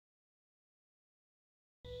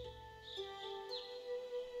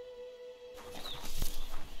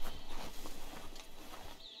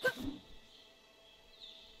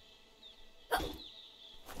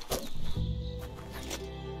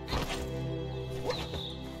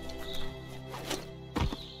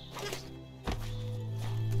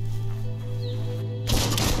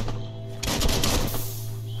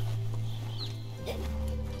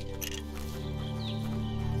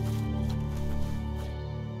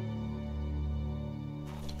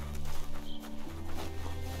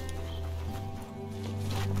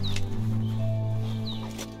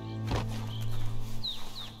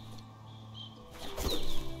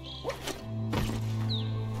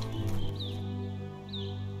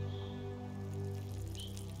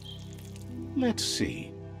Let's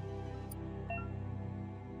see.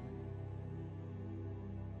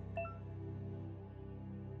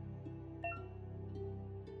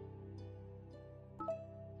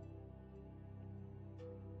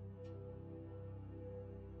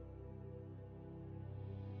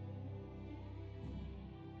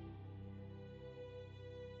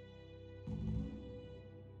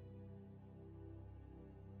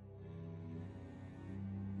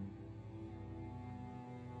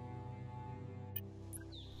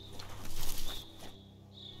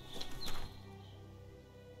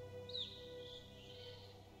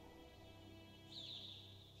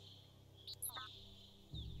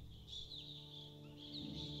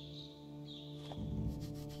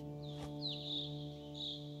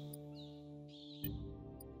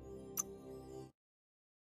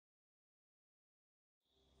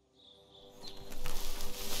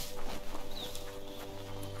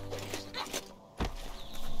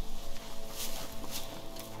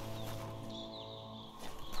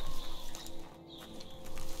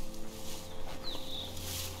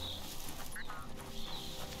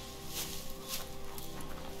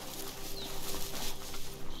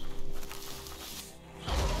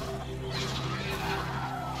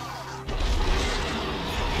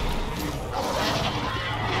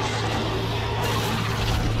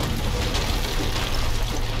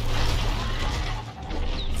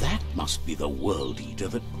 Must be the World Eater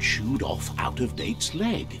that chewed off Out-of-Date's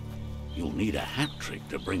leg. You'll need a hat trick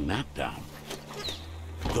to bring that down.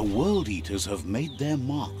 The World Eaters have made their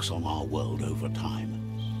marks on our world over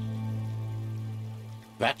time.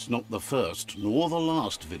 That's not the first nor the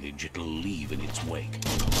last village it'll leave in its wake.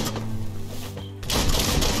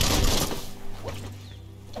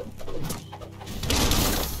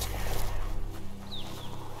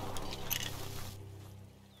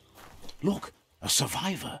 Look, a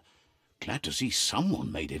survivor. Glad to see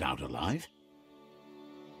someone made it out alive.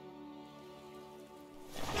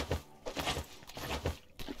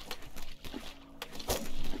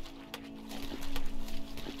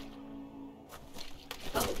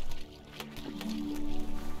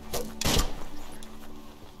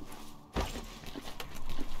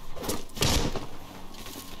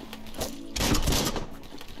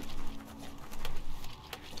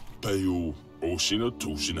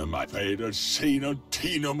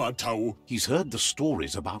 He's heard the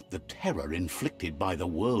stories about the terror inflicted by the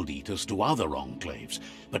World Eaters to other enclaves,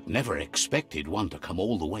 but never expected one to come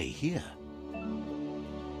all the way here.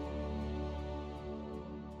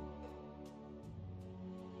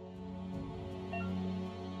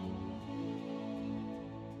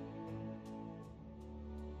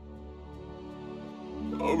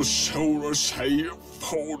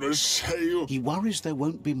 He worries there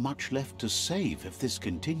won't be much left to save if this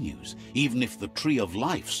continues, even if the Tree of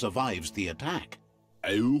Life survives the attack.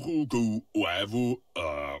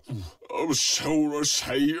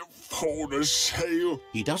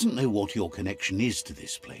 He doesn't know what your connection is to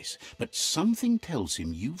this place, but something tells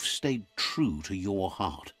him you've stayed true to your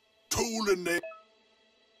heart.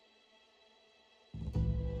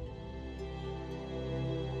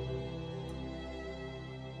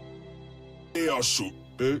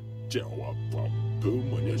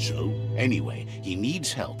 Anyway, he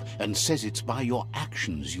needs help and says it's by your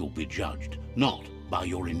actions you'll be judged, not by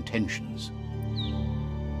your intentions.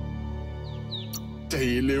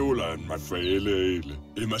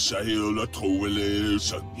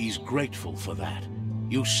 He's grateful for that.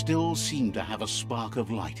 You still seem to have a spark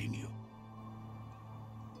of light in you.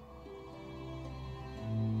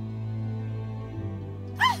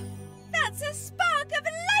 Ah, that's a spark of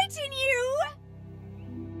light in you!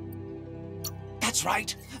 That's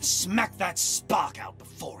right. Smack that spark out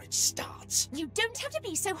before it starts. You don't have to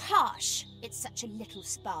be so harsh. It's such a little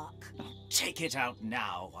spark. Take it out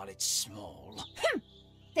now while it's small.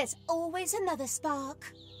 There's always another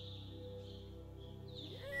spark.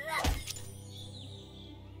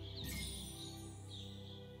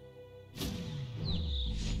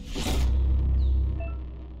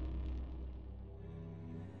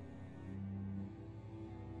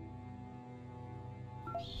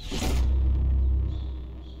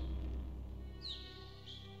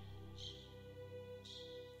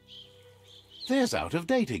 There's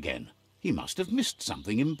Out-of-Date again. He must have missed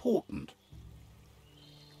something important.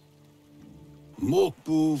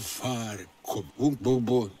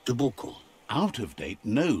 Out-of-Date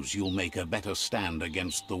knows you'll make a better stand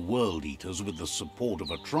against the World Eaters with the support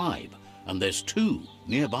of a tribe, and there's two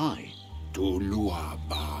nearby.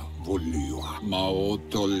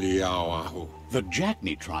 The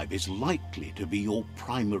Jagni tribe is likely to be your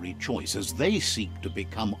primary choice, as they seek to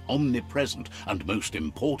become omnipresent and, most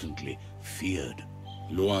importantly, feared.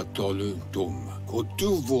 Loa tolu tum, ko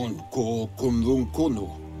tuvon ko kumlun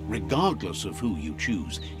kono. Regardless of who you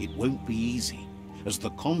choose, it won't be easy, as the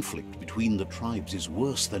conflict between the tribes is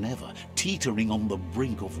worse than ever, teetering on the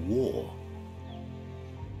brink of war.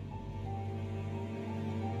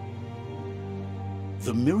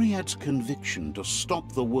 The Myriad's conviction to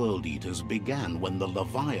stop the World Eaters began when the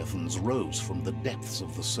Leviathans rose from the depths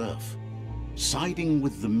of the surf. Siding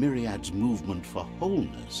with the Myriad's movement for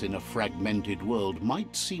wholeness in a fragmented world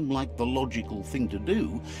might seem like the logical thing to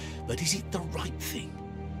do, but is it the right thing?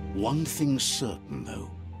 One thing's certain,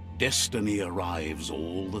 though. Destiny arrives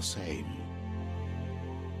all the same.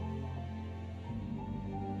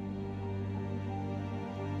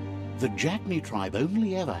 The Jagni tribe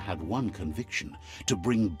only ever had one conviction: to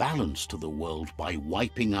bring balance to the world by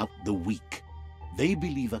wiping out the weak. They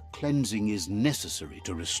believe a cleansing is necessary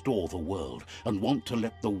to restore the world, and want to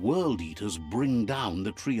let the World Eaters bring down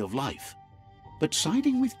the Tree of Life. But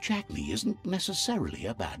siding with Jagni isn't necessarily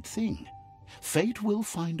a bad thing. Fate will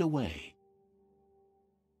find a way.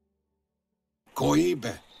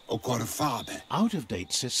 Koibe o korfabe. Out of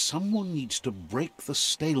Date says someone needs to break the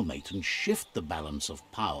stalemate and shift the balance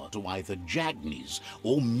of power to either Jagni's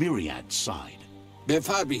or Myriad's side.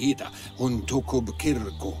 Befarbihita hun tokub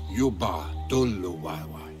kirko yuba tolu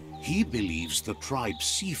wawa. He believes the tribe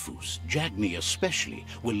Sifus, Jagni especially,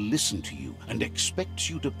 will listen to you and expects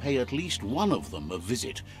you to pay at least one of them a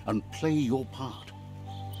visit and play your part.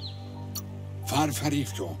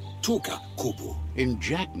 Farfarifto tuka kubu. In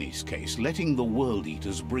Jagni's case, letting the World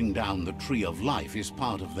Eaters bring down the Tree of Life is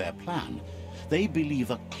part of their plan. They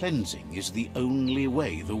believe a cleansing is the only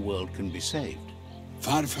way the world can be saved.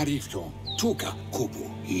 Farfarifto tuka kubu.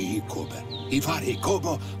 I kobe. Ifari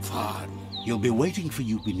kobo far. He'll be waiting for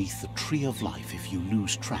you beneath the Tree of Life if you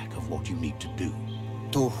lose track of what you need to do.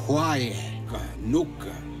 To huaye ka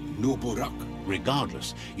nuka nuburak.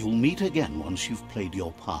 Regardless, you'll meet again once you've played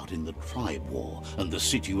your part in the tribe war and the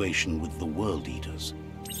situation with the World Eaters.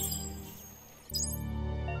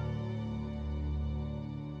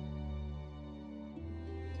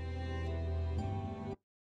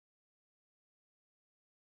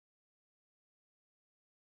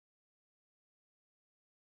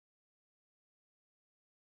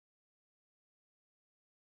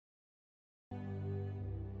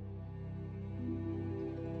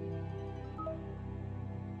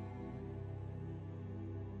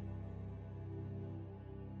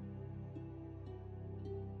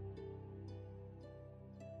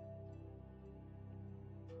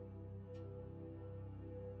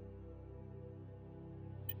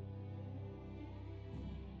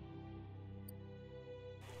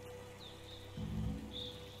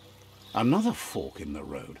 Another fork in the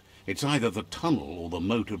road. It's either the tunnel or the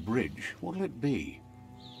motor bridge. What'll it be?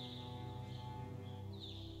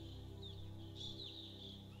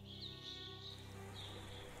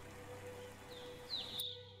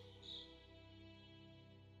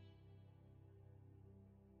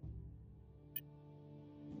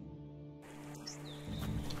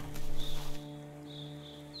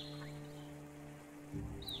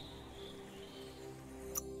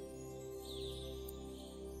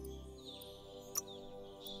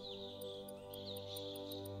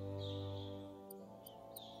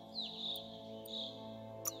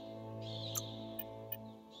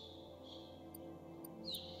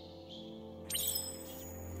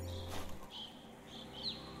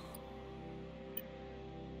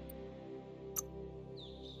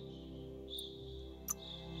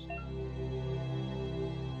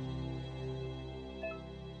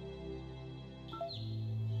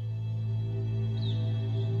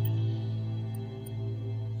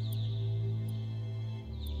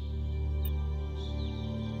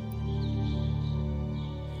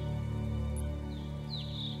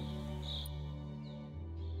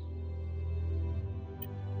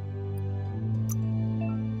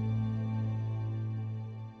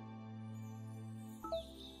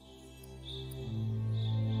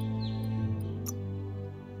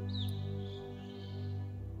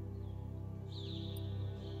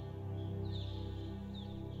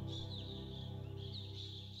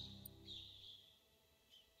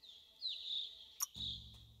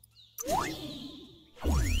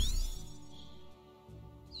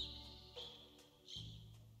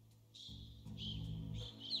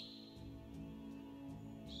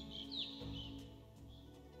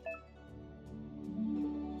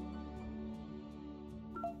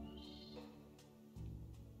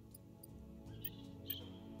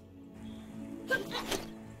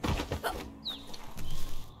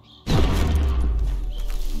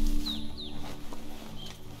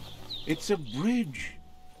 It's a bridge.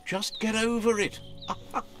 Just get over it.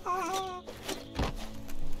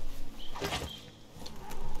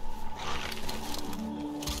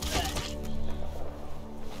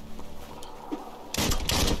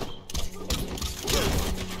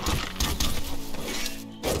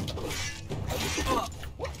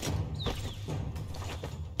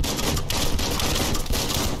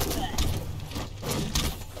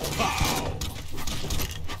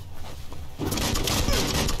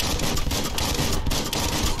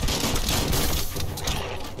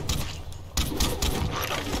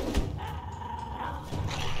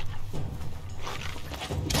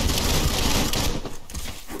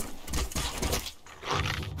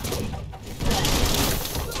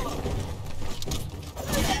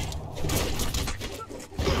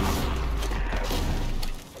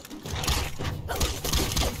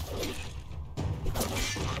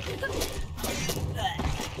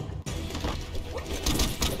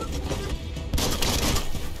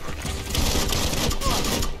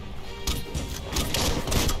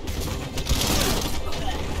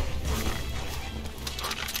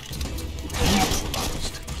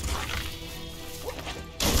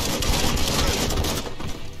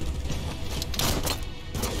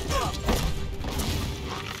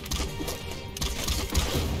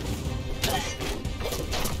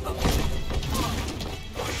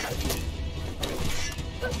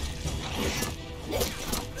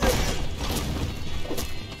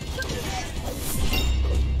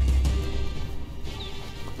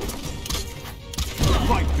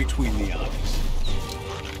 between the eyes.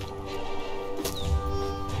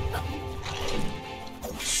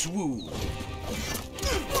 Swoop.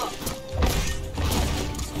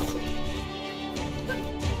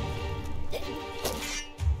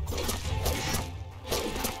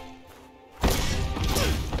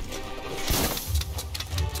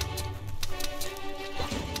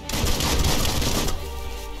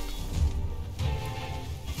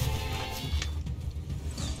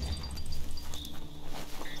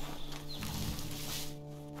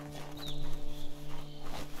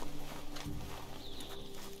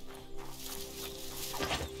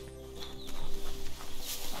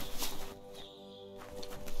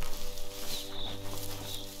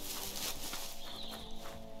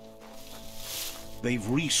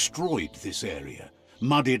 They've destroyed this area,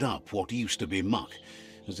 muddied up what used to be muck,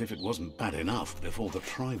 as if it wasn't bad enough before the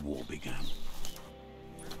tribe war began.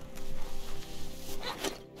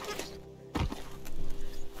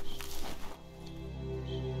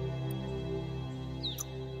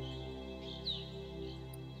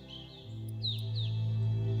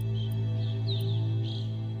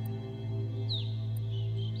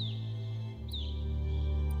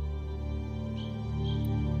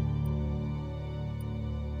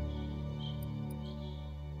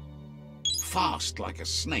 Fast like a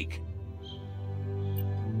snake.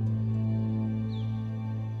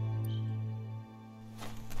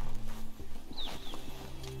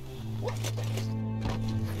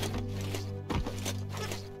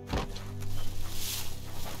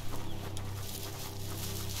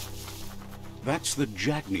 That's the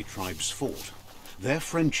Jagni tribe's fort. Their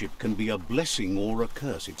friendship can be a blessing or a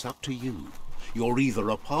curse. It's up to you. You're either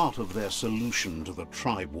a part of their solution to the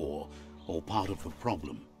tribe war or part of the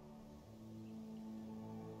problem.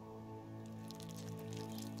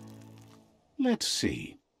 Let's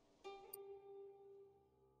see.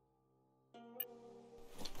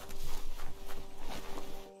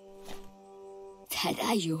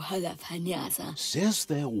 Says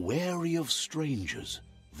they're wary of strangers.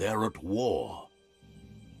 They're at war.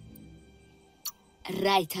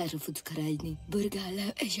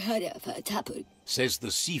 Says the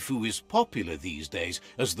Sifu is popular these days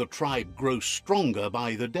as the tribe grows stronger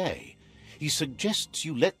by the day. He suggests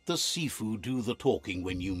you let the Sifu do the talking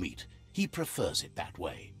when you meet. He prefers it that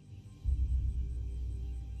way.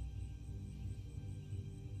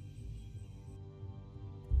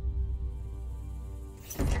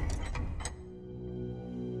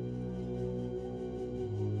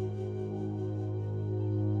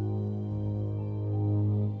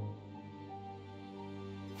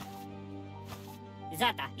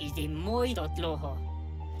 Zata is the moi dotloho.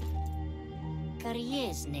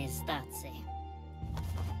 Kariesne statse.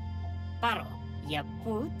 Paro.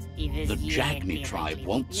 The Jagni tribe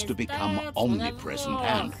wants to become omnipresent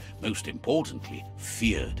and, most importantly,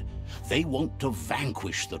 feared. They want to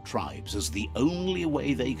vanquish the tribes, as the only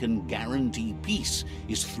way they can guarantee peace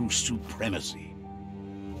is through supremacy.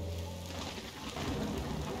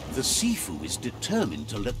 The Sifu is determined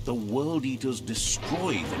to let the World Eaters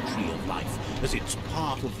destroy the Tree of Life, as it's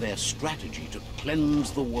part of their strategy to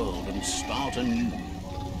cleanse the world and start anew.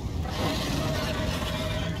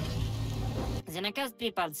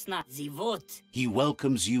 He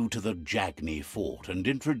welcomes you to the Jagni fort and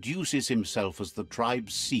introduces himself as the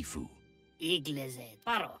tribe's Sifu.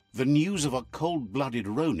 The news of a cold-blooded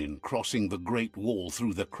Ronin crossing the Great Wall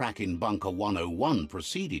through the crack in Bunker 101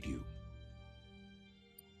 preceded you.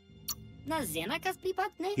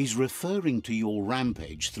 He's referring to your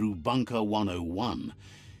rampage through Bunker 101.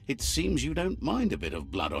 It seems you don't mind a bit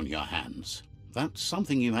of blood on your hands. That's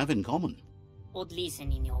something you have in common.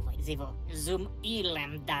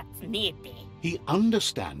 He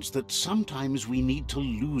understands that sometimes we need to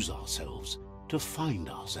lose ourselves, to find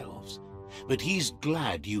ourselves. But he's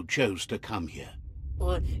glad you chose to come here.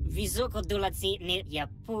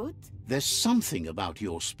 There's something about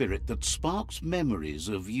your spirit that sparks memories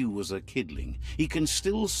of you as a kidling. He can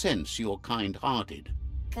still sense you're kind-hearted.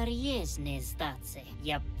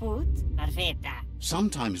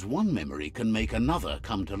 Sometimes one memory can make another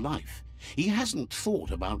come to life. He hasn't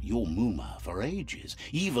thought about your Muma for ages,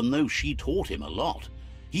 even though she taught him a lot.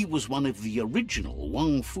 He was one of the original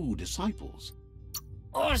Wang Fu disciples.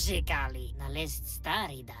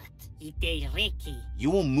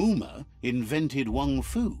 Your Muma invented Wang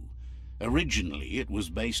Fu. Originally, it was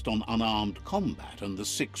based on unarmed combat and the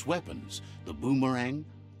 6 weapons: the boomerang,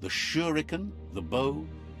 the shuriken, the bow,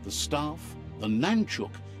 the staff, the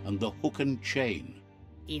nunchuk, and the hook and chain.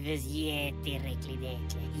 The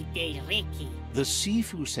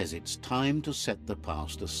Sifu says it's time to set the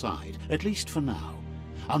past aside, at least for now.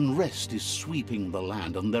 Unrest is sweeping the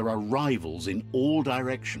land, and there are rivals in all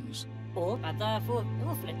directions. O pata fu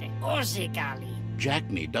uflete. Orsikali.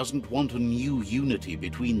 Jagni doesn't want a new unity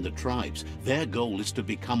between the tribes. Their goal is to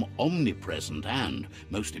become omnipresent and,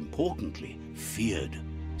 most importantly, feared.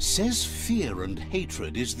 Says fear and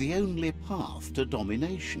hatred is the only path to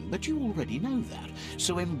domination, but you already know that.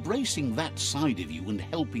 So embracing that side of you and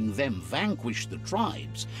helping them vanquish the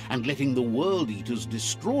tribes and letting the World Eaters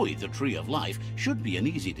destroy the Tree of Life should be an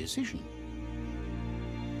easy decision.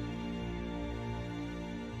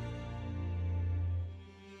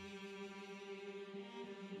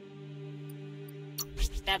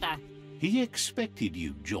 Tata. He expected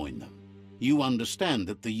you'd join them. You understand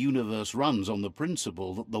that the universe runs on the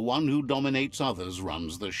principle that the one who dominates others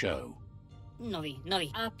runs the show. Novi,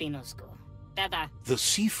 apinosko. Tata. The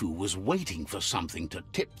Sifu was waiting for something to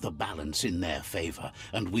tip the balance in their favor,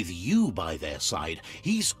 and with you by their side,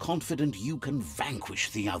 he's confident you can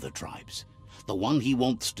vanquish the other tribes. The one he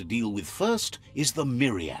wants to deal with first is the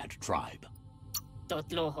Myriad tribe.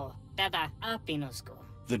 Totloho. Tata. Apinosko.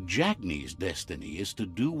 The Jagni's destiny is to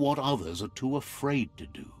do what others are too afraid to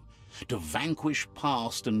do. To vanquish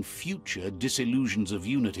past and future disillusions of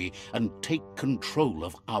unity and take control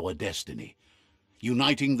of our destiny.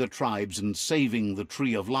 Uniting the tribes and saving the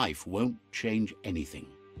Tree of Life won't change anything.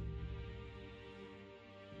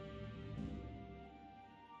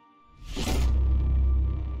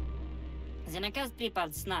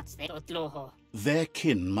 Their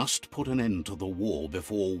kin must put an end to the war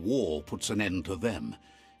before war puts an end to them.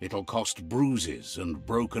 It'll cost bruises and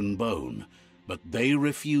broken bone, but they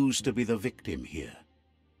refuse to be the victim here.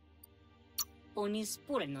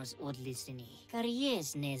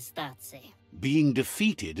 Being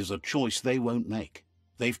defeated is a choice they won't make.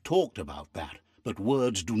 They've talked about that, but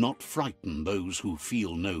words do not frighten those who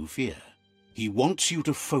feel no fear. He wants you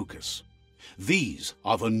to focus. These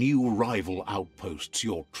are the new rival outposts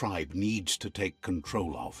your tribe needs to take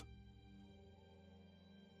control of.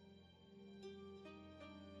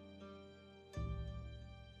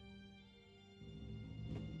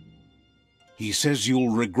 He says you'll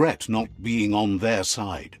regret not being on their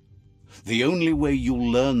side. The only way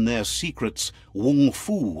you'll learn their secrets, Wung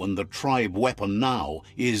Fu and the tribe weapon now,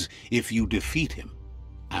 is if you defeat him.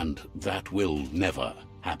 And that will never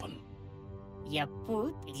happen. You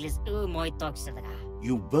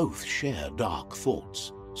both share dark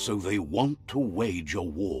thoughts, so they want to wage a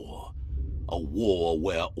war. A war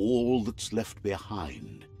where all that's left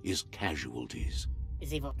behind is casualties.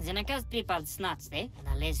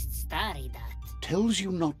 Tells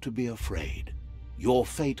you not to be afraid. Your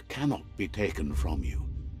fate cannot be taken from you.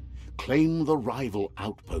 Claim the rival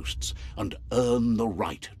outposts and earn the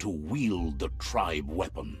right to wield the tribe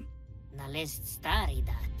weapon.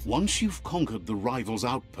 Once you've conquered the rivals'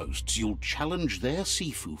 outposts, you'll challenge their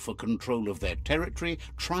Sifu for control of their territory,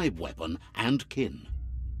 tribe weapon, and kin.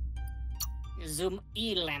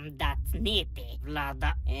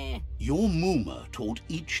 Your Muma taught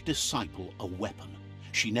each disciple a weapon.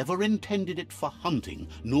 She never intended it for hunting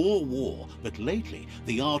nor war, but lately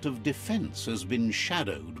the art of defense has been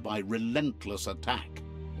shadowed by relentless attack.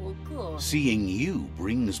 Seeing you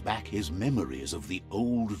brings back his memories of the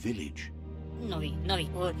old village.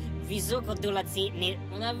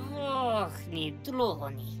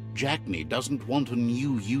 Jagni doesn't want a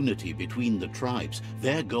new unity between the tribes.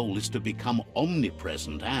 Their goal is to become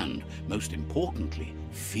omnipresent and, most importantly,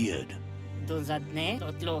 feared.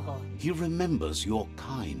 He remembers your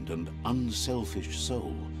kind and unselfish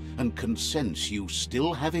soul, and can sense you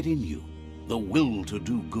still have it in you, the will to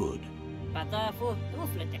do good.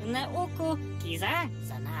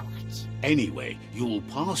 Anyway, you'll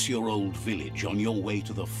pass your old village on your way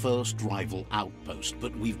to the first rival outpost,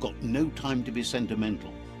 but we've got no time to be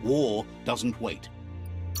sentimental. War doesn't wait.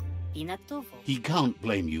 He can't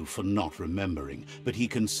blame you for not remembering, but he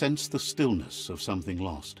can sense the stillness of something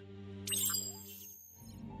lost.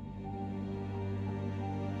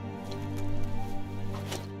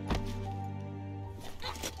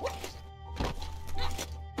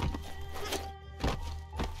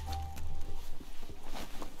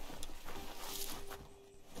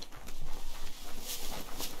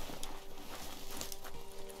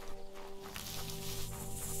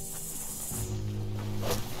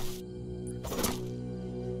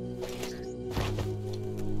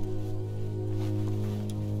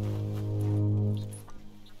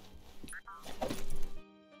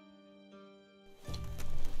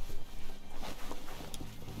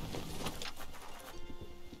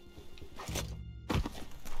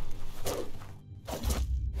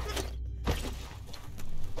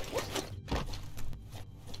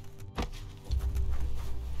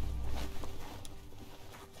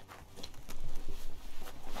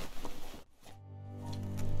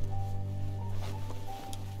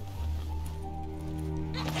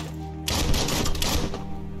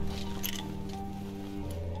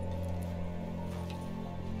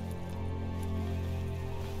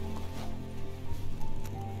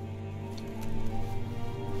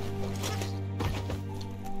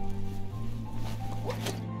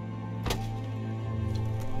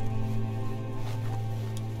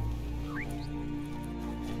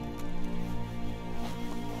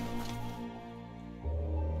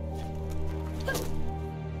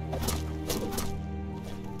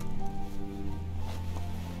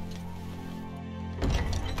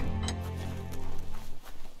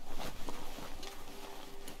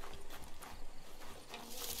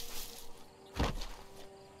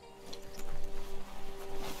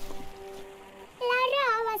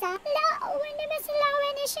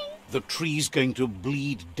 The tree's going to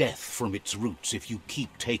bleed death from its roots if you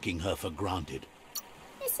keep taking her for granted.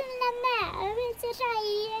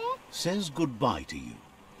 Says goodbye to you.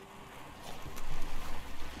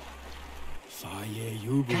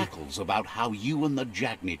 Cackles about how you and the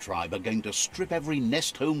Jagni tribe are going to strip every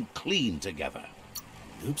nest home clean together.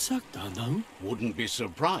 Wouldn't be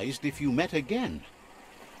surprised if you met again.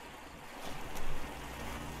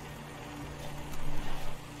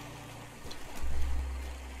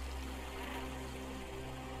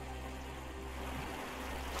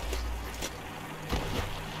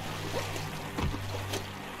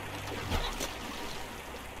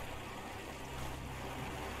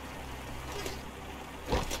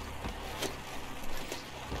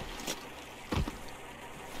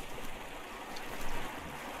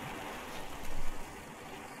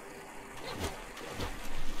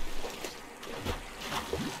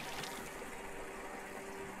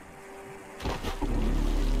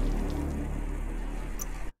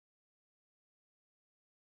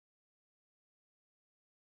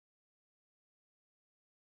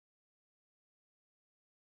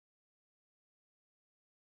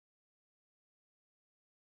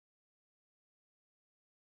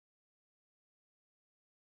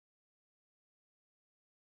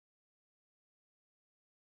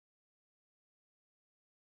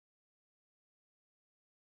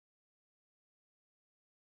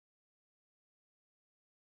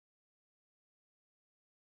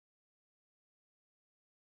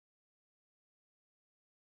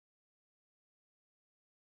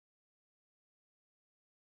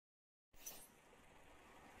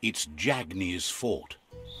 It's Jagni's fort.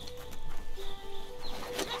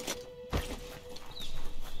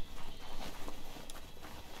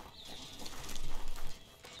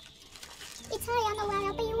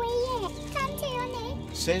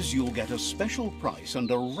 Says you'll get a special price and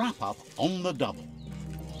a wrap-up on the double.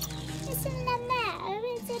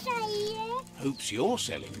 Hopes you're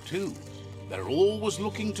selling too. They're always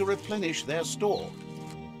looking to replenish their store.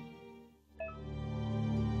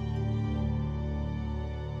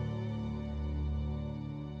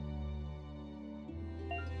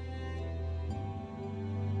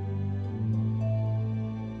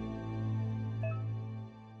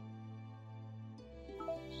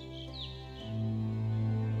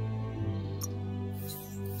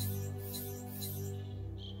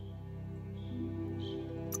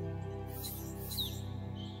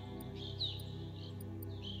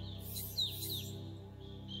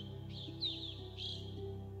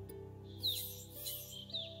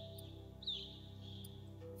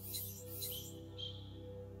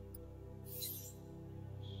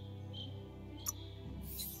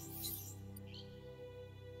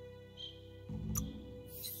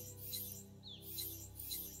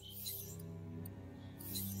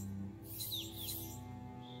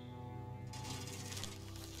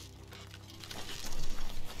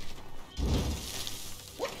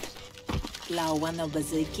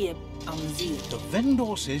 The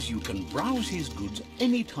vendor says you can browse his goods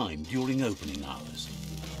any time during opening hours.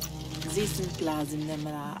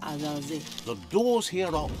 The doors here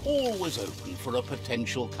are always open for a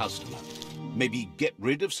potential customer. Maybe get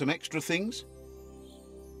rid of some extra things?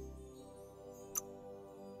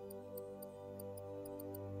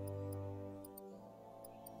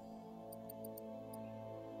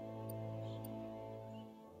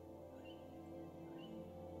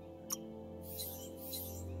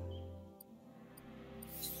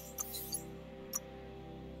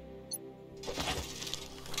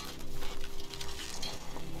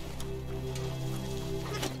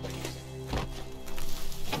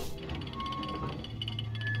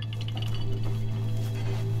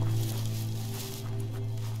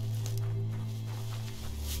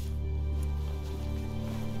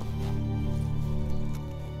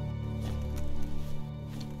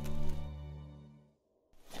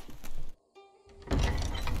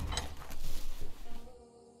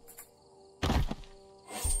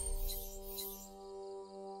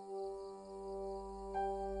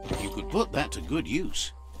 You could put that to good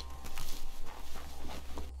use.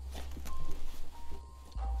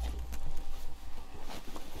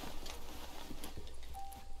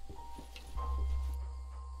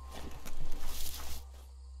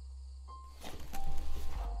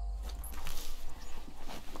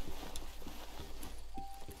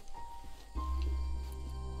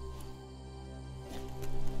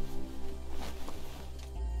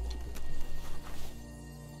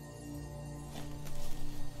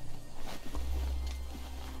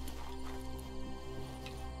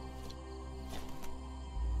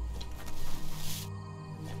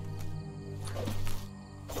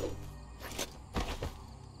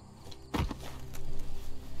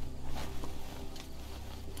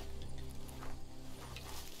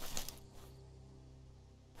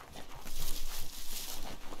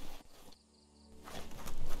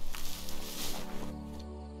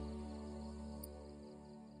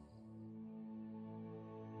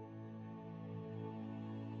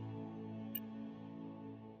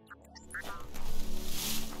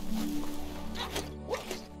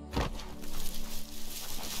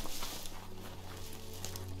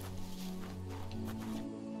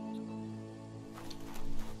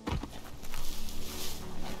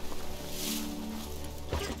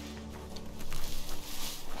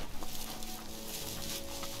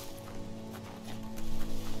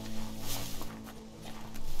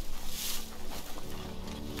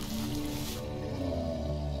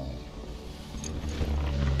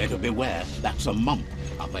 Better beware, that's a mump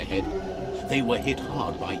up ahead. They were hit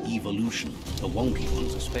hard by evolution, the wonky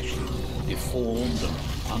ones especially, deformed and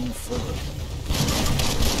unfurred.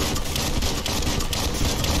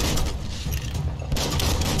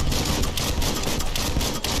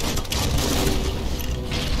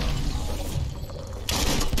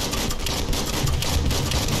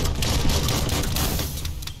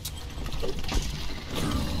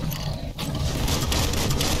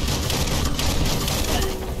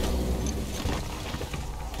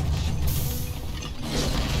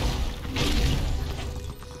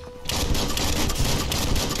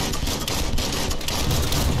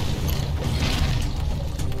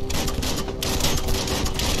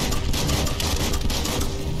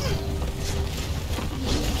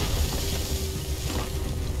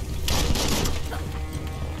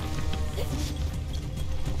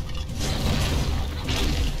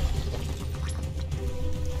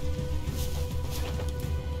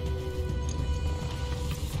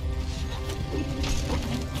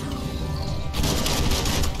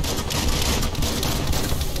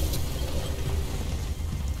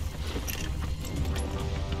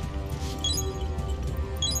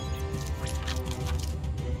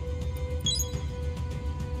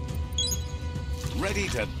 Ready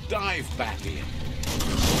to dive back in.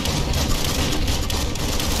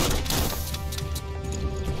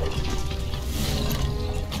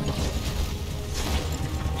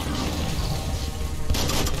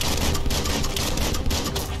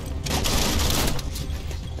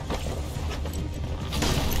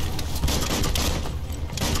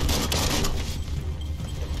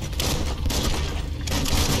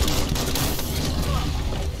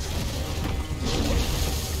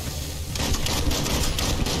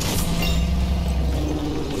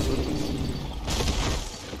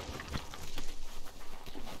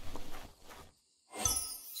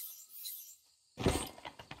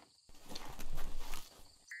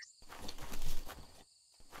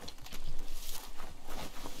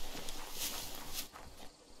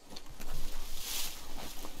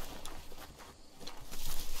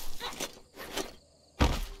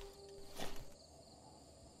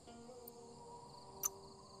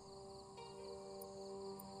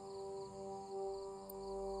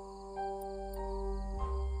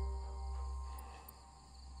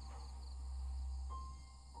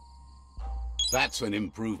 That's an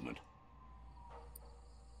improvement.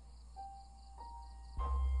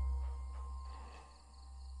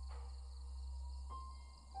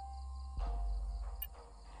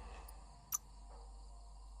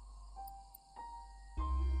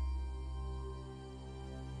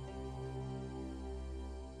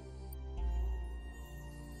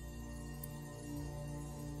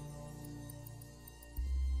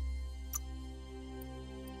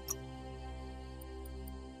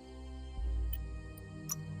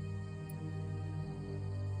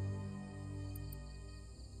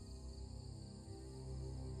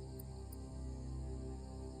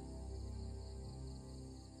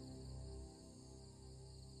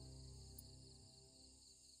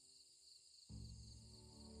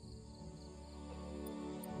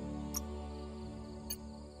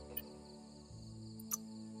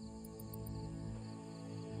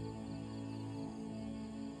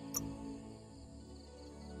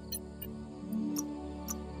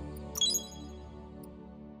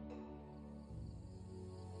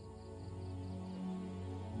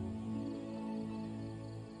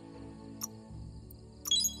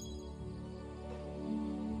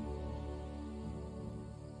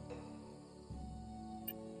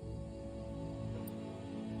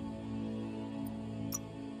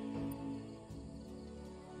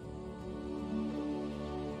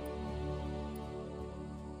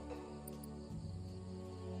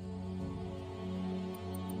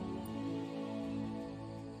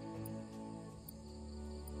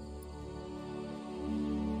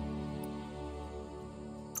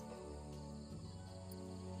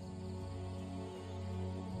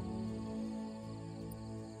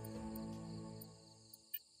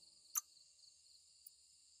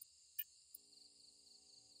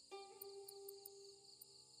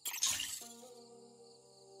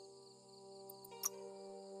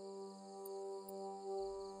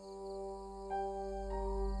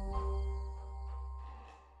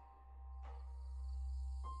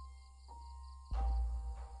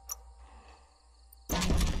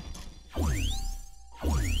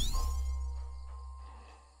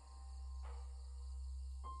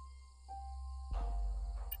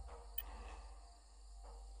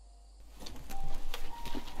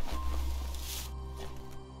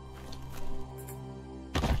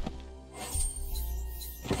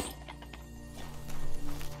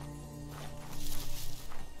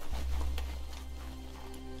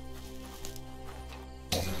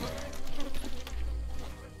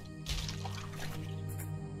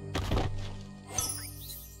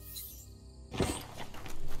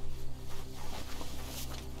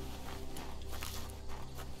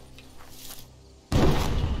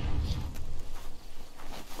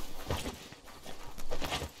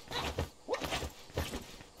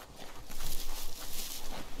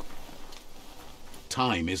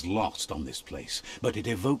 Time is lost on this place, but it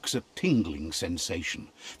evokes a tingling sensation.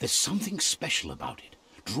 There's something special about it,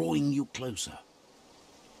 drawing you closer.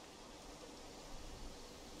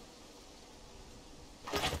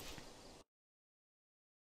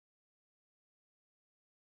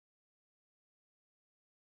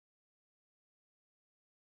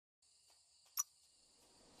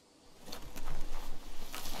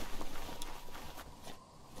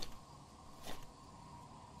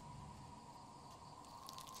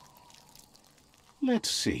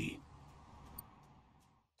 Let's see.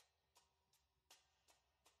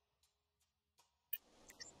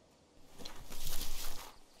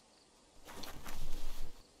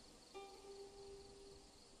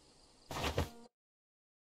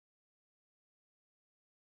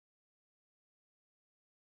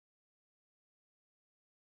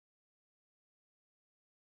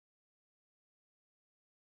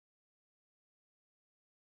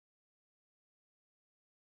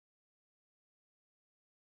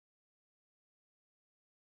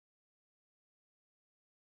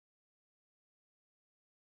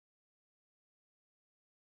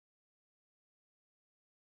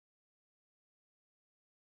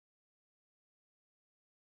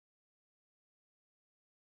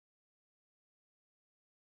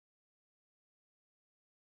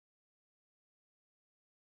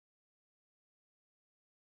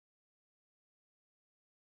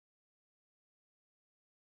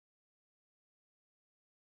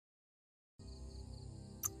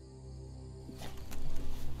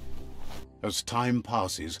 As time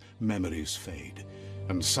passes, memories fade,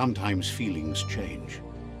 and sometimes feelings change.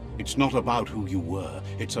 It's not about who you were,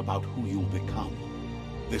 it's about who you'll become.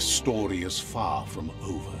 This story is far from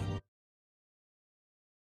over.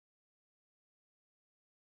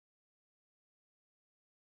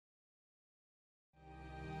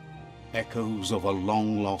 Echoes of a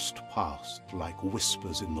long-lost past, like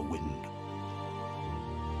whispers in the wind.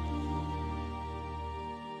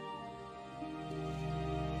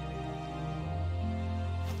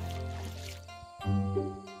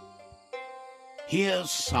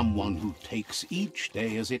 Here's someone who takes each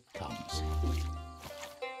day as it comes.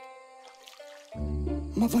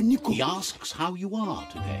 He asks how you are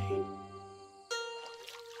today.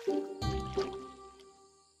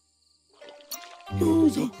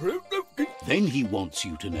 Then he wants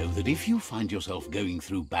you to know that if you find yourself going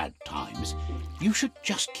through bad times, you should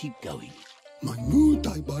just keep going.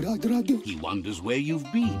 He wonders where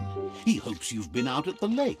you've been. He hopes you've been out at the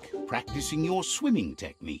lake, practicing your swimming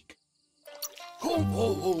technique.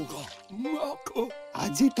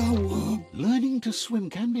 Learning to swim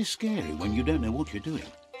can be scary when you don't know what you're doing.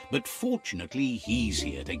 But fortunately, he's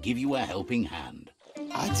here to give you a helping hand.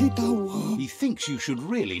 He thinks you should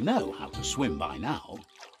really know how to swim by now.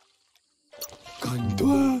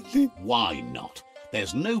 Why not?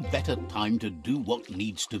 There's no better time to do what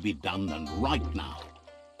needs to be done than right now.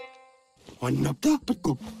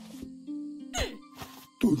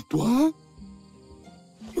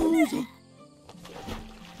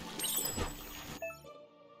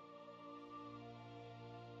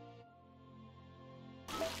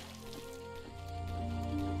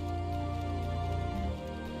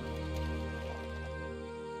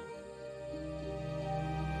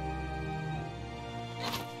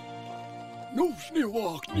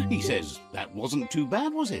 He says, that wasn't too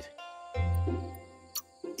bad, was it?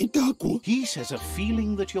 He says a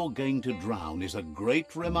feeling that you're going to drown is a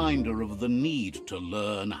great reminder of the need to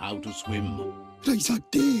learn how to swim.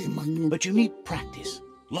 But you need practice,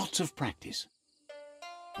 lots of practice.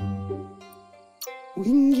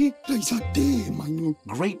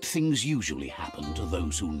 Great things usually happen to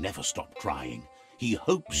those who never stop trying. He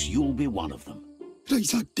hopes you'll be one of them.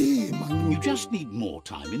 You just need more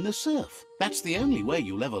time in the surf. That's the only way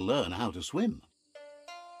you'll ever learn how to swim.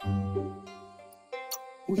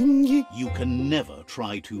 You can never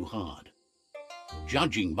try too hard.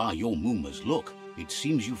 Judging by your Muma's look, it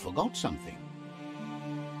seems you forgot something.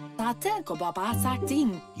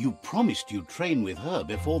 You promised you'd train with her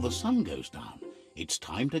before the sun goes down. It's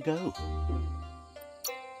time to go.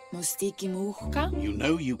 You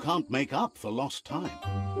know you can't make up for lost time.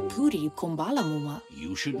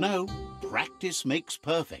 You should know, practice makes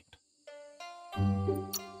perfect.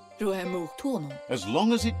 As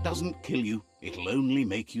long as it doesn't kill you, it'll only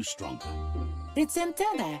make you stronger.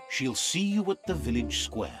 She'll see you at the village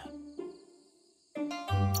square.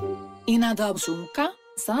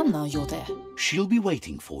 She'll be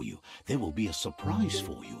waiting for you. There will be a surprise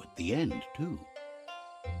for you at the end, too.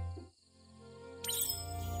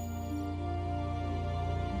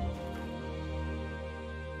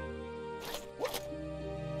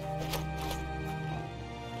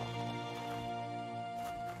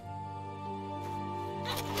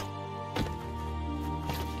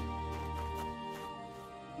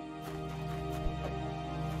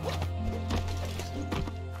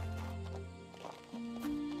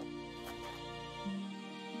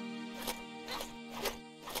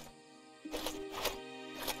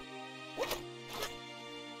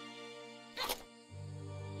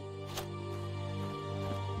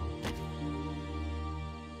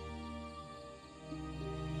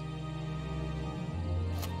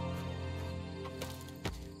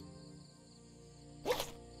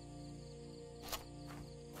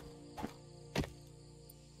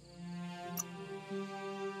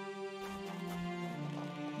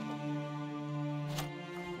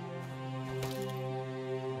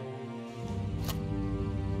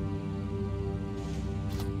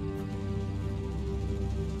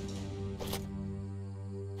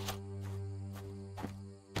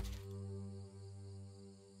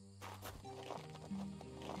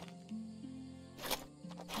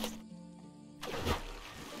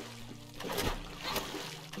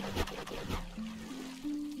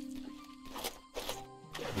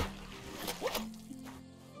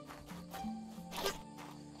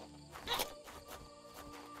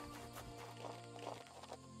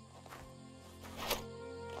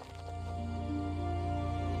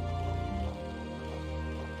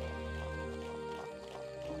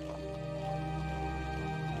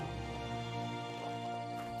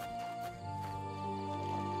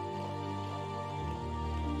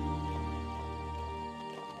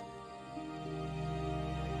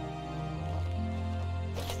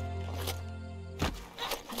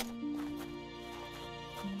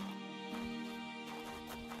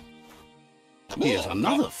 Here's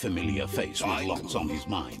another familiar face with lots on his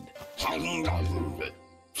mind.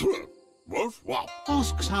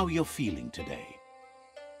 Asks how you're feeling today.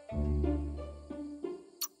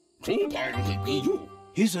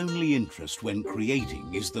 His only interest when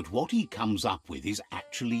creating is that what he comes up with is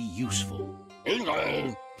actually useful.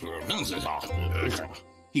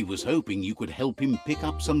 He was hoping you could help him pick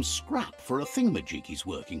up some scrap for a thingamajig he's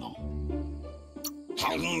working on.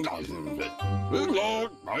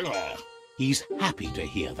 He's happy to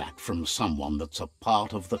hear that from someone that's a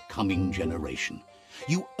part of the coming generation.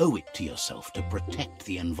 You owe it to yourself to protect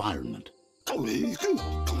the environment.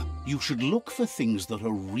 You should look for things that are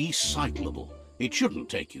recyclable. It shouldn't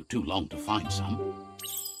take you too long to find some.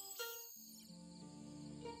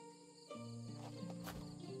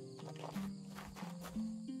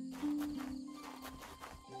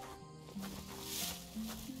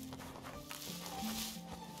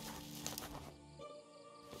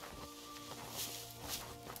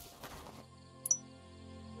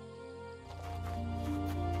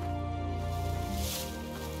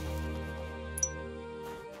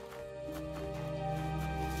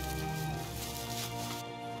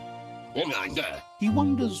 He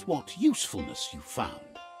wonders what usefulness you found.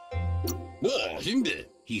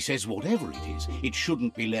 He says whatever it is, it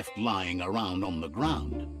shouldn't be left lying around on the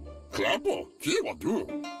ground.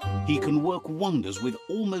 He can work wonders with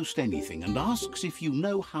almost anything and asks if you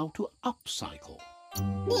know how to upcycle.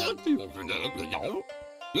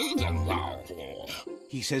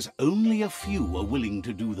 He says only a few are willing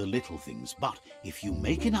to do the little things, but if you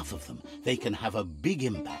make enough of them, they can have a big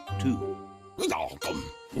impact too.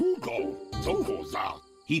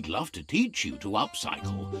 He'd love to teach you to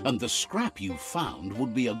upcycle, and the scrap you found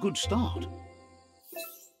would be a good start.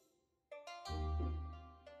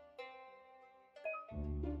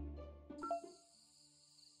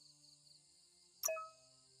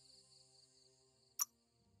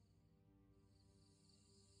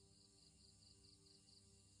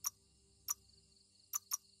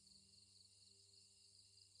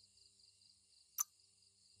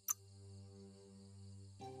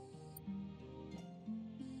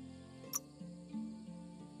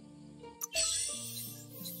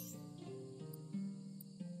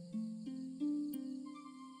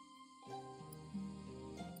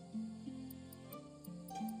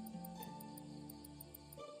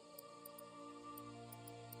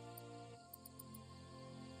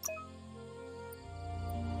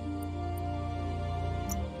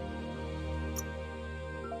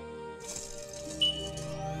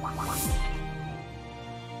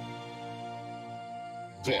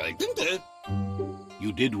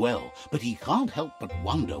 You did well, but he can't help but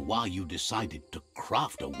wonder why you decided to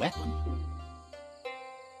craft a weapon.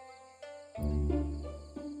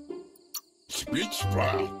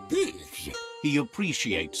 He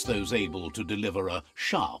appreciates those able to deliver a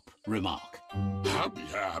sharp remark.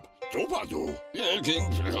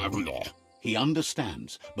 He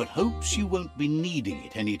understands, but hopes you won't be needing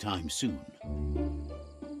it anytime soon.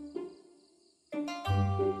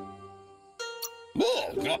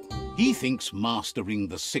 He thinks mastering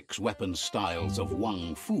the 6 weapon styles of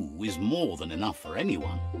Wang Fu is more than enough for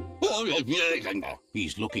anyone.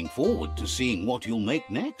 He's looking forward to seeing what you'll make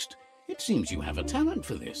next. It seems you have a talent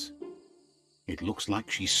for this. It looks like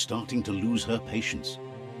she's starting to lose her patience.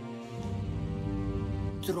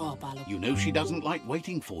 You know she doesn't like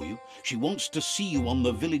waiting for you. She wants to see you on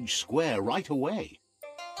the village square right away.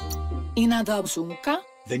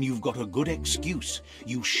 Then you've got a good excuse.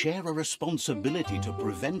 You share a responsibility to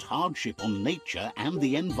prevent hardship on nature and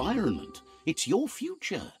the environment. It's your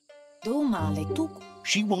future.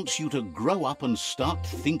 She wants you to grow up and start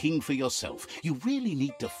thinking for yourself. You really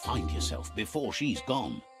need to find yourself before she's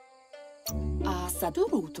gone.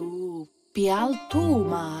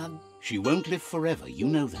 She won't live forever, you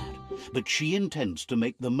know that. But she intends to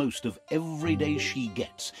make the most of every day she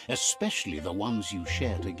gets, especially the ones you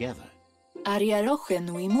share together.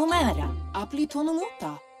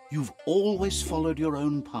 You've always followed your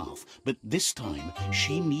own path, but this time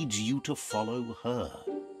she needs you to follow her.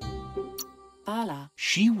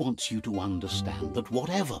 She wants you to understand that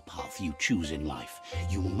whatever path you choose in life,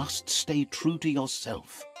 you must stay true to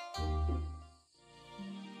yourself.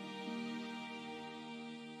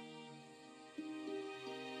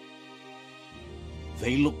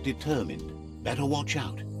 They look determined. Better watch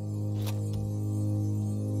out.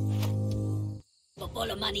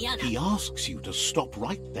 He asks you to stop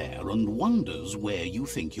right there and wonders where you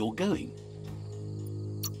think you're going.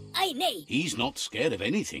 He's not scared of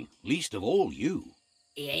anything, least of all you.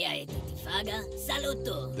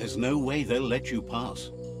 There's no way they'll let you pass.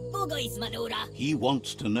 He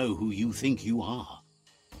wants to know who you think you are.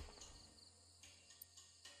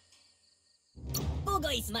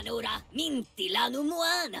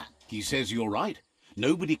 He says you're right.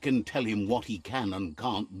 Nobody can tell him what he can and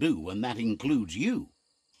can't do, and that includes you.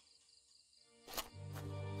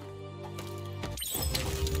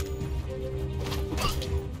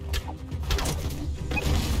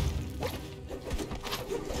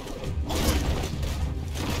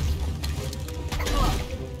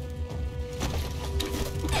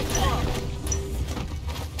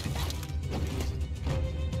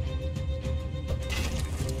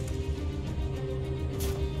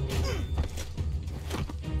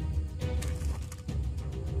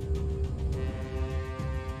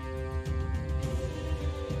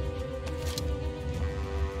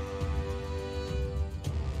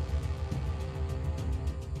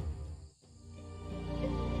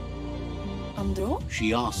 Andro?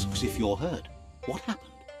 She asks if you're hurt. What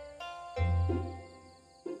happened?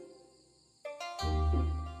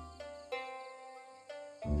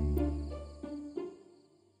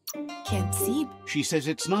 Can't see. She says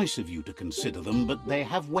it's nice of you to consider them, but they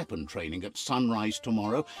have weapon training at sunrise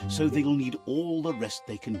tomorrow, so they'll need all the rest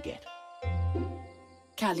they can get.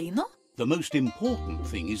 Kalino? The most important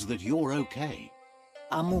thing is that you're okay.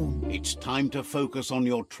 Amun. It's time to focus on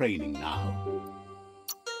your training now.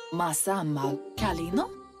 Masama. Kalino?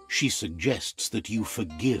 She suggests that you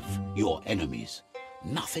forgive your enemies.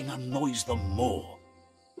 Nothing annoys them more.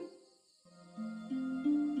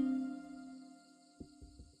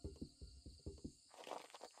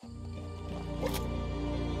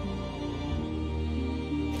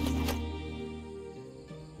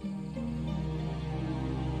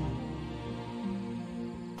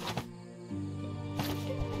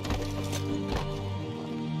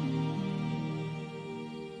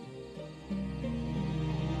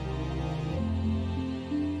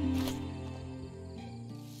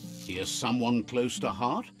 Here's someone close to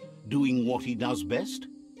heart, doing what he does best.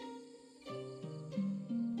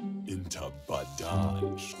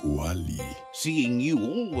 Intabadan Squali. Seeing you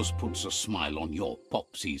always puts a smile on your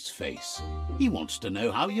Popsy's face. He wants to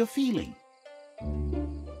know how you're feeling.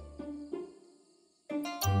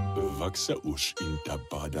 Vaxa ush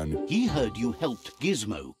intabadan. He heard you helped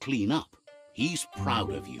Gizmo clean up. He's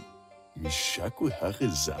proud of you. Mishaku hare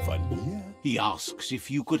zavania. He asks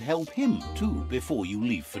if you could help him too before you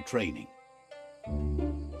leave for training.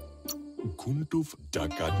 Kuntuf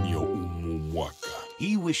dagadnio umumwaka.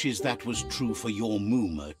 He wishes that was true for your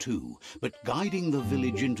Moomer too, but guiding the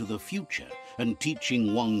village into the future and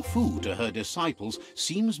teaching Wang Fu to her disciples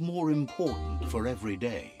seems more important for every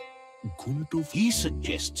day. Kuntuf. He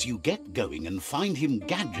suggests you get going and find him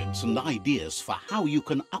gadgets and ideas for how you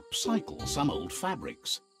can upcycle some old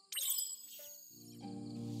fabrics.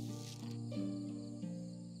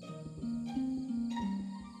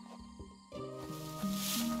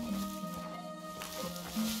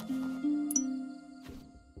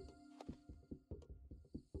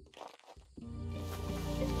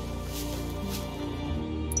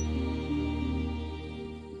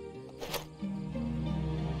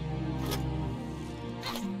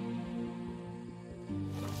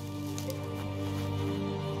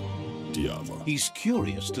 He's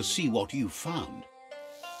curious to see what you've found.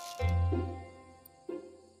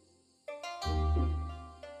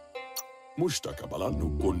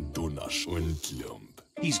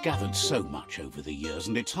 He's gathered so much over the years,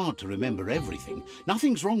 and it's hard to remember everything.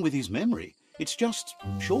 Nothing's wrong with his memory. It's just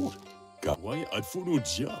short.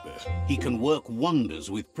 He can work wonders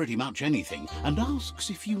with pretty much anything, and asks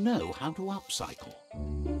if you know how to upcycle.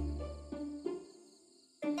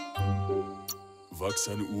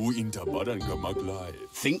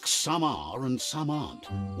 Thinks some are and some aren't.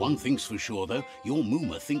 One thing's for sure, though, your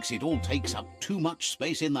Moomer thinks it all takes up too much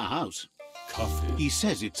space in the house. He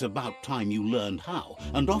says it's about time you learned how,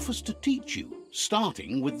 and offers to teach you,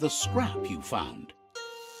 starting with the scrap you found.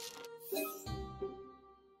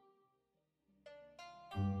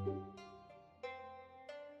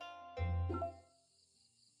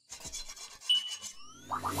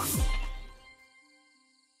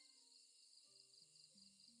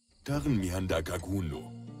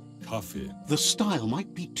 The style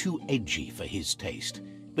might be too edgy for his taste,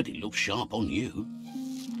 but it looks sharp on you.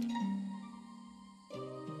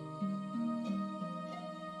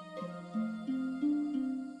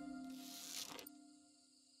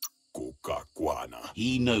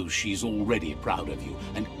 He knows she's already proud of you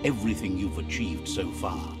and everything you've achieved so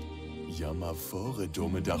far.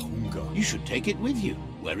 You should take it with you,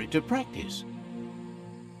 wear it to practice.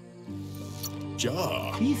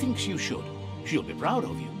 He thinks you should. She'll be proud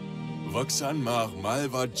of you.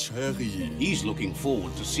 He's looking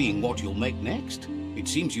forward to seeing what you'll make next. It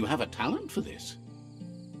seems you have a talent for this.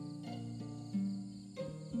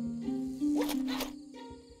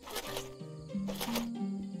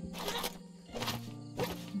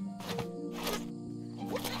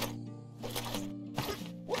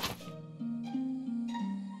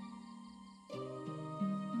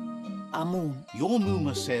 Amun. Your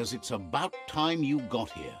Muma says it's about time you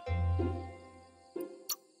got here.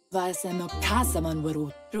 Vaisen och kasaman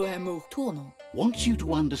warut. Ruhemu tono. Wants you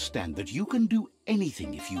to understand that you can do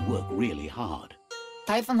anything if you work really hard.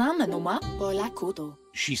 Taifanamen oma. Bola kuto.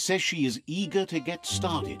 She says she is eager to get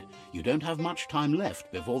started. You don't have much time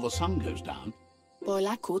left before the sun goes down.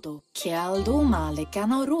 Bola kuto. Kialdo male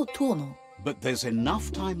kanoro tono. But there's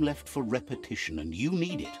enough time left for repetition, and you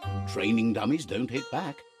need it. Training dummies don't hit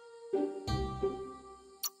back.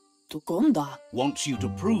 Tukonda. Wants you to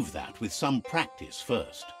prove that with some practice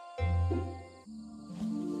first.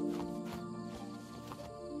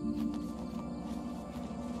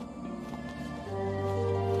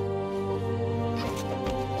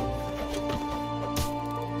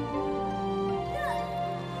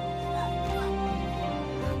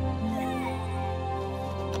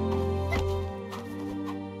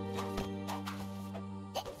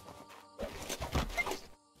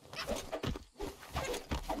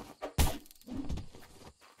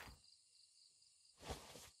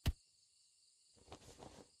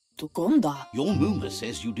 Tukonda. Your Muma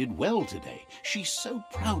says you did well today. She's so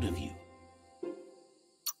proud of you.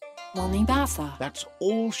 Monibasa. That's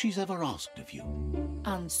all she's ever asked of you.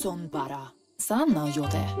 Anson bara. Sanna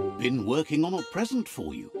yote. Been working on a present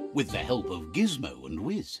for you, with the help of Gizmo and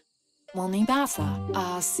Wiz. Monibasa.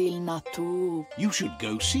 Asil natu. You should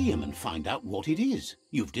go see him and find out what it is.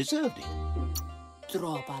 You've deserved it.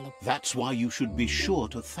 Dropalo. That's why you should be sure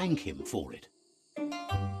to thank him for it.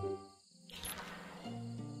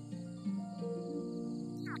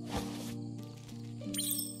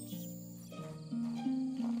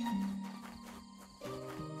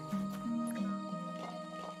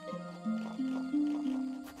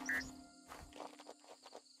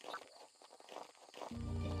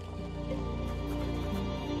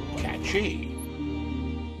 Catchy.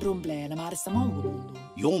 Rumblele marsamawundo.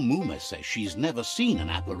 Your Muma says she's never seen an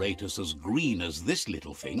apparatus as green as this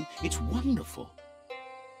little thing. It's wonderful.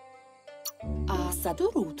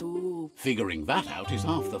 Asadurutu. Figuring that out is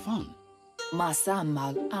half the fun.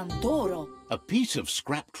 Masamal antoro. A piece of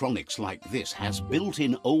Scraptronics like this has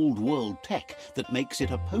built-in old-world tech that makes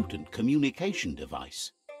it a potent communication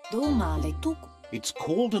device. Domale tuk. It's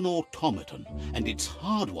called an automaton, and it's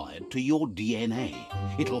hardwired to your DNA.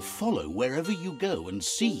 It'll follow wherever you go and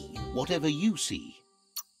see whatever you see.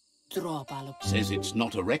 Dropalo. Says it's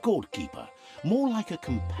not a record keeper, more like a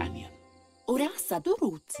companion.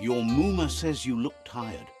 Orasadurut. Your Muma says you look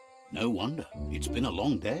tired. No wonder. It's been a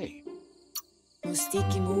long day.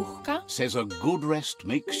 Mustiki muhka. Says a good rest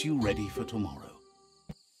makes you ready for tomorrow.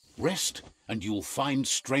 Rest, and you'll find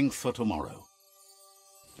strength for tomorrow.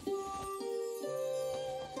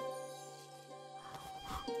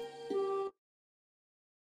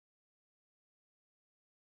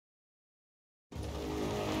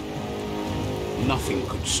 Nothing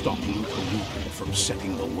could stop Lupa from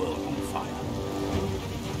setting the world on fire.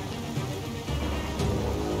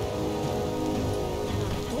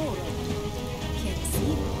 Antoro. Ketsi.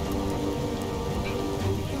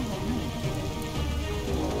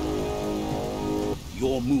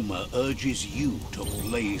 Your Muma urges you to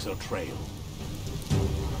blaze a trail.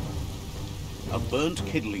 A burnt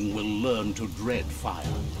kidling will learn to dread fire.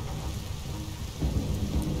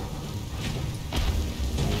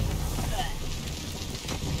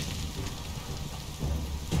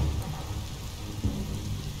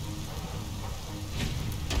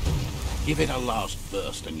 Give it a last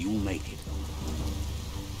burst and you'll make it.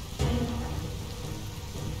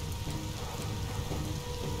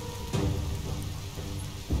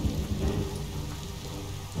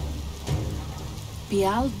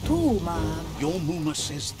 Pialtuma. Your Muma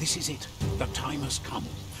says this is it. The time has come.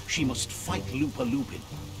 She must fight Lupa Lupin.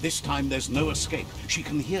 This time there's no escape. She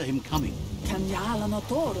can hear him coming. Kanyala no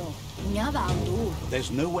toro. Nyadaldu.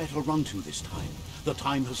 There's nowhere to run to this time. The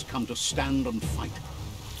time has come to stand and fight.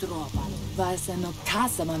 Dropalo. Vaisen och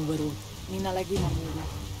kasaman warut. Mina lagimamudu.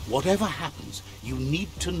 Whatever happens, you need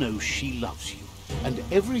to know she loves you. And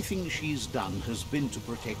everything she's done has been to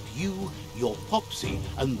protect you, your Popsy,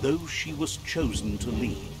 and those she was chosen to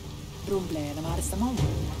lead. Rumblele marsamawundo.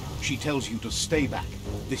 She tells you to stay back.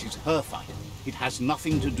 This is her fight. It has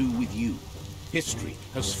nothing to do with you. History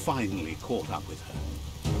has finally caught up with her.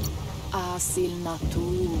 Asil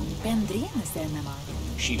natu. Pendrine senema.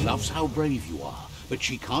 She loves how brave you are, but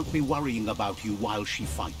she can't be worrying about you while she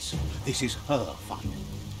fights. This is her fight.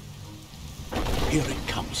 Here it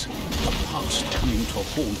comes. The past coming to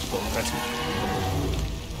haunt the present.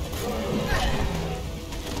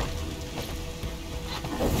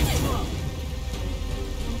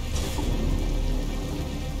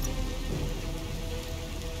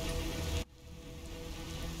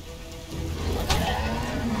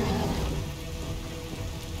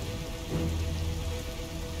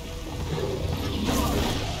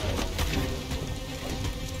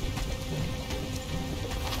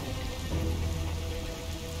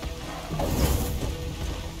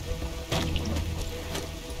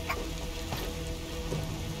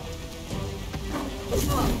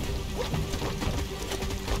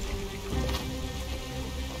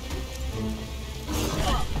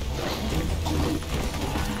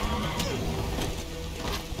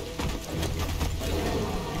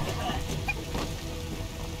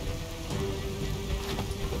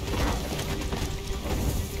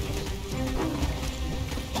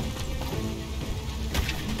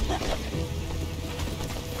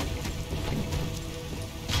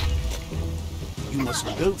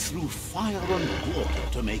 must go through fire and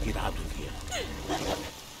water to make it out of here.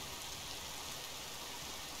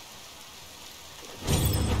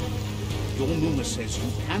 Your Muma says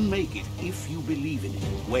you can make it if you believe in it.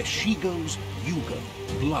 Where she goes, you go.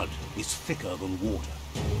 Blood is thicker than water.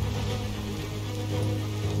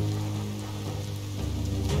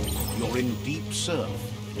 You're in deep surf.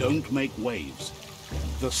 Don't make waves.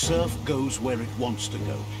 The surf goes where it wants to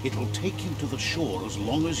go. It'll take you to the shore as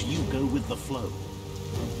long as you go with the flow.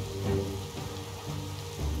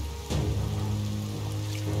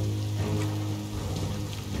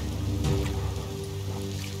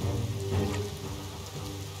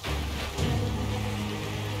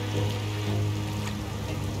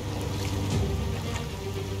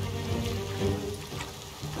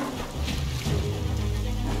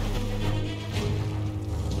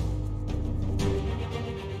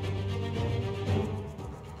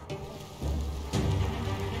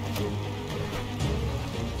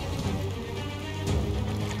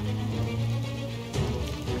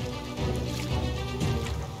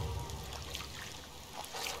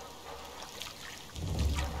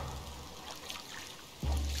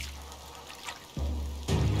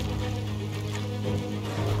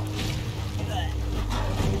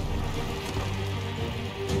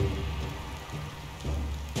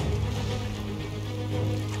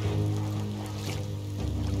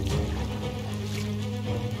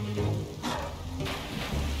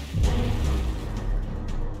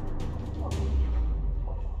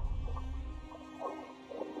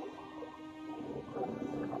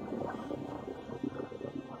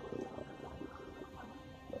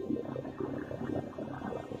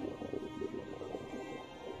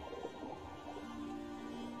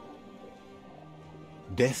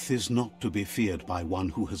 Death is not to be feared by one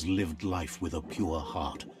who has lived life with a pure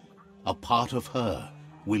heart. A part of her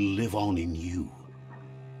will live on in you.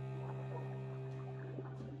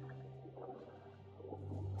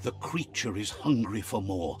 The creature is hungry for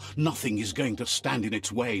more. Nothing is going to stand in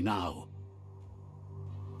its way now.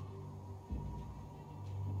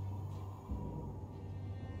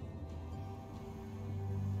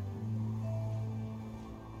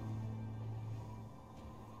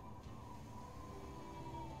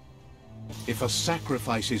 If a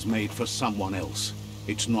sacrifice is made for someone else,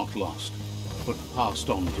 it's not lost, but passed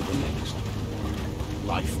on to the next.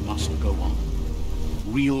 Life must go on.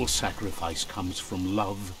 Real sacrifice comes from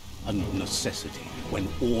love and necessity when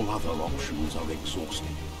all other options are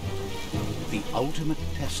exhausted. The ultimate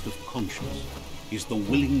test of conscience is the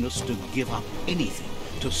willingness to give up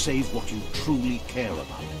anything to save what you truly care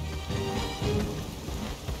about.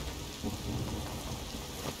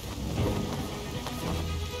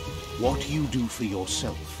 What you do for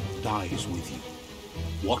yourself dies with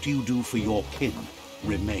you. What you do for your kin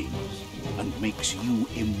remains and makes you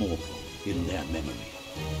immortal in their memory.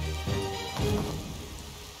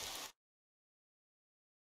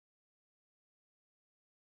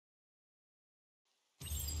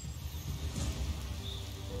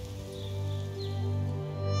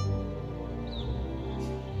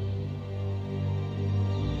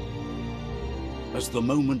 As the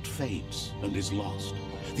moment fades and is lost,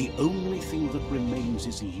 the only thing that remains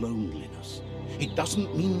is loneliness. It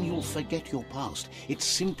doesn't mean you'll forget your past. It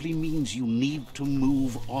simply means you need to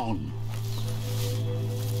move on.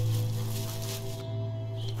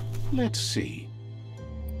 Let's see.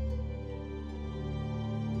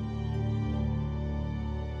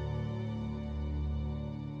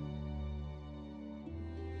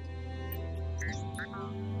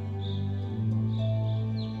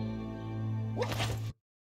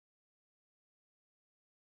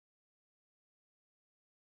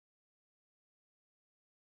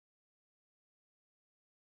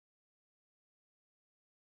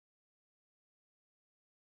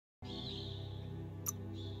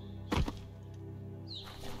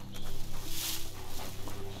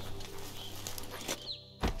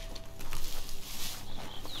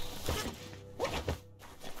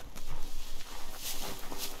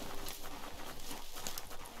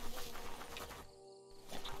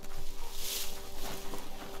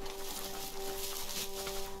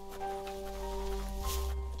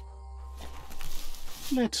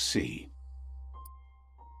 Let's see.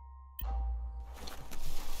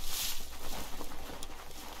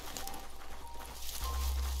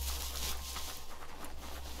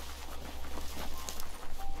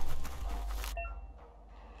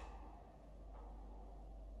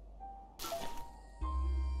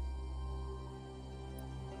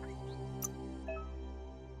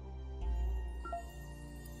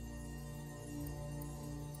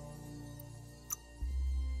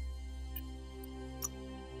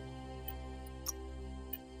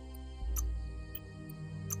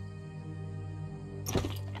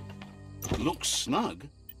 Looks snug.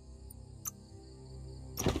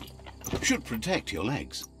 Should protect your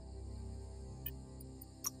legs.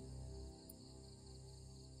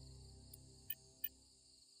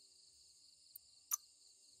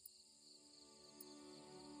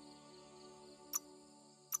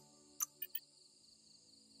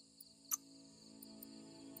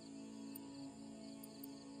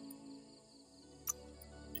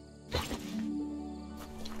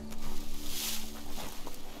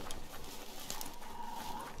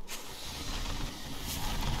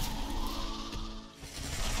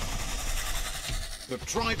 The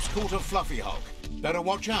tribe's caught a fluffy hulk. Better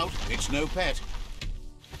watch out, it's no pet.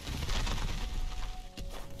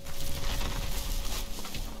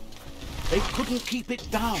 They couldn't keep it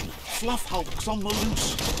down. Fluff hulk's on the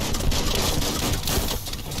loose.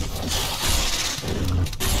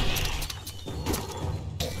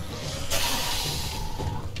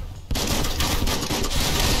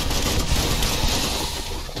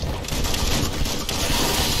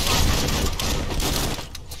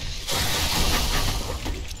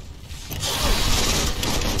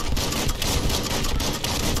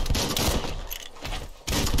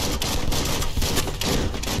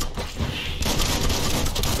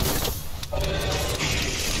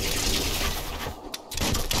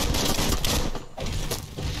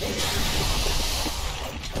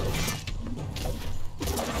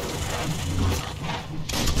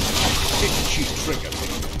 Itchy trigger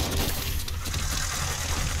finger.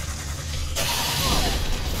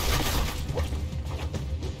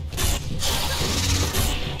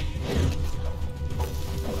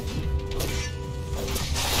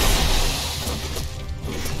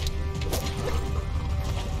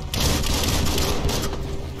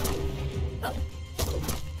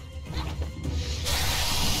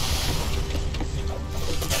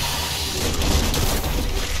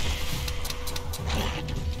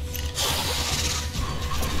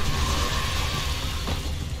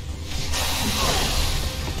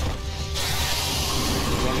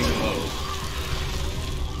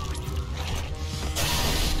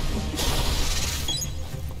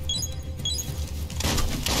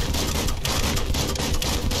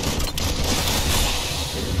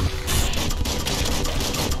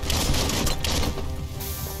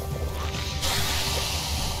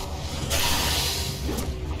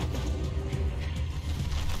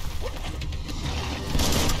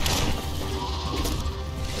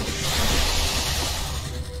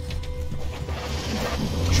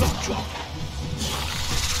 Chop chop.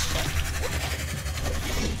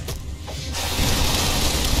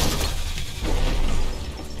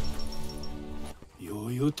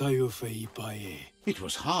 It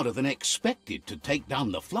was harder than expected to take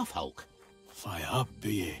down the Fluff Hulk.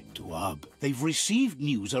 They've received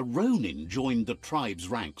news a Ronin joined the tribe's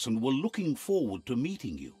ranks and were looking forward to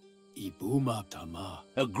meeting you.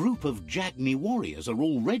 A group of Jagni warriors are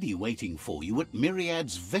already waiting for you at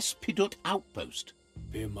Myriad's Vespidut outpost.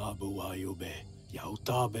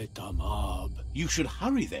 You should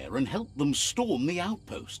hurry there and help them storm the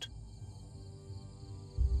outpost.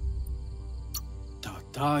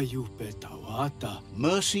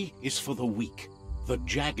 Mercy is for the weak. The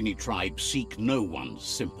Jagni tribe seek no one's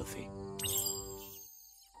sympathy.